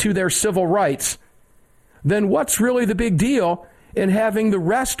slight to their civil rights, then what's really the big deal in having the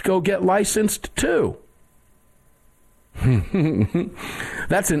rest go get licensed too?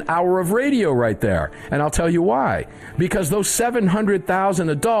 That's an hour of radio right there. And I'll tell you why. Because those 700,000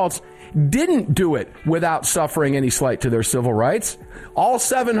 adults didn't do it without suffering any slight to their civil rights. All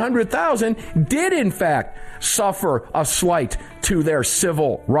 700,000 did, in fact, suffer a slight to their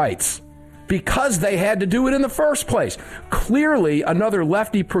civil rights because they had to do it in the first place. Clearly, another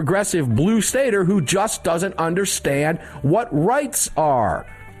lefty progressive blue stater who just doesn't understand what rights are.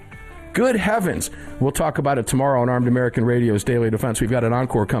 Good heavens. We'll talk about it tomorrow on Armed American Radio's Daily Defense. We've got an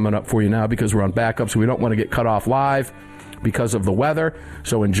encore coming up for you now because we're on backup, so we don't want to get cut off live because of the weather.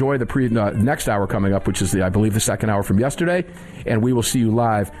 So enjoy the next hour coming up, which is, I believe, the second hour from yesterday. And we will see you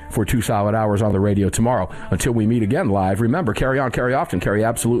live for 2 solid hours on the radio tomorrow. Until we meet again live, remember, carry on, carry often, carry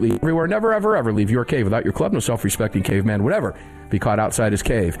absolutely everywhere. Never, ever, ever leave your cave without your club. No self-respecting caveman would ever be caught outside his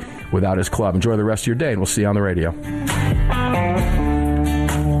cave without his club. Enjoy the rest of your day, and we'll see you on the radio.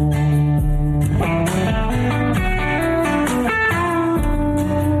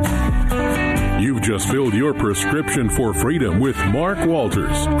 You've just filled your prescription for freedom with Mark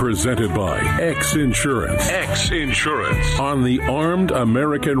Walters, presented by X Insurance. X Insurance on the Armed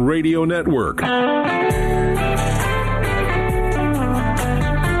American Radio Network.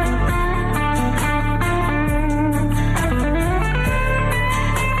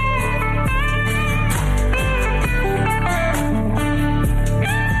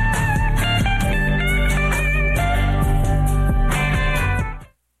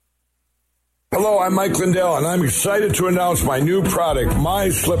 Hello, I'm Mike Lindell, and I'm excited to announce my new product, My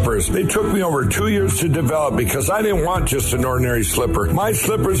Slippers. They took me over 2 years to develop because I didn't want just an ordinary slipper. My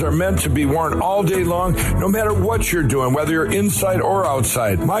slippers are meant to be worn all day long, no matter what you're doing, whether you're inside or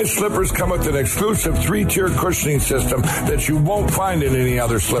outside. My slippers come with an exclusive 3-tier cushioning system that you won't find in any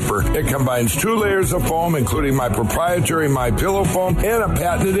other slipper. It combines 2 layers of foam, including my proprietary My Pillow foam and a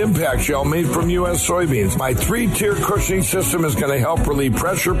patented impact gel made from U.S. soybeans. My 3-tier cushioning system is going to help relieve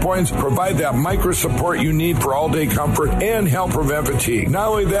pressure points, provide that micro support you need for all-day comfort, and help prevent fatigue. Not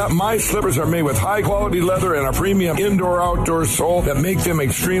only that, my slippers are made with high-quality leather and a premium indoor-outdoor sole that make them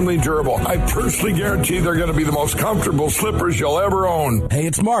extremely durable. I personally guarantee they're going to be the most comfortable slippers you'll ever own. Hey,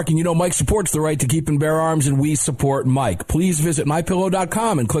 it's Mark, and you know Mike supports the right to keep and bear arms, and we support Mike. Please visit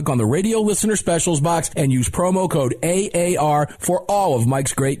MyPillow.com and click on the radio listener specials box and use promo code AAR for all of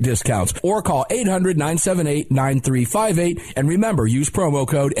Mike's great discounts. Or call 800-978-9358, and remember, use promo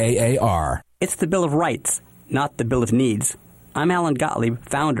code AAR. It's the Bill of Rights, not the Bill of Needs. I'm Alan Gottlieb,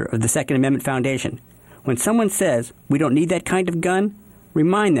 founder of the Second Amendment Foundation. When someone says we don't need that kind of gun,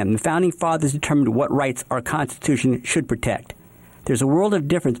 remind them the Founding Fathers determined what rights our Constitution should protect. There's a world of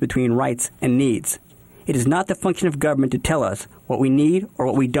difference between rights and needs. It is not the function of government to tell us what we need or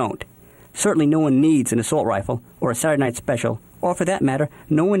what we don't. Certainly no one needs an assault rifle or a Saturday night special, or for that matter,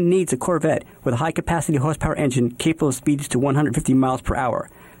 no one needs a Corvette with a high-capacity horsepower engine capable of speeds to 150 miles per hour.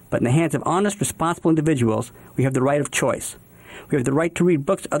 But in the hands of honest, responsible individuals, we have the right of choice. We have the right to read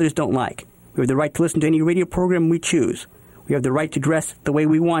books others don't like. We have the right to listen to any radio program we choose. We have the right to dress the way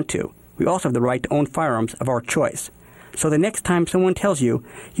we want to. We also have the right to own firearms of our choice. So the next time someone tells you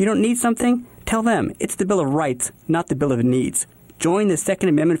you don't need something, tell them it's the Bill of Rights, not the Bill of Needs. Join the Second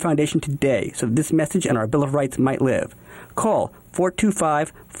Amendment Foundation today so that this message and our Bill of Rights might live. Call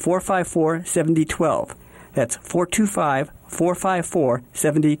 425-454-7012. That's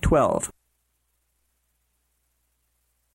 425-454-7012.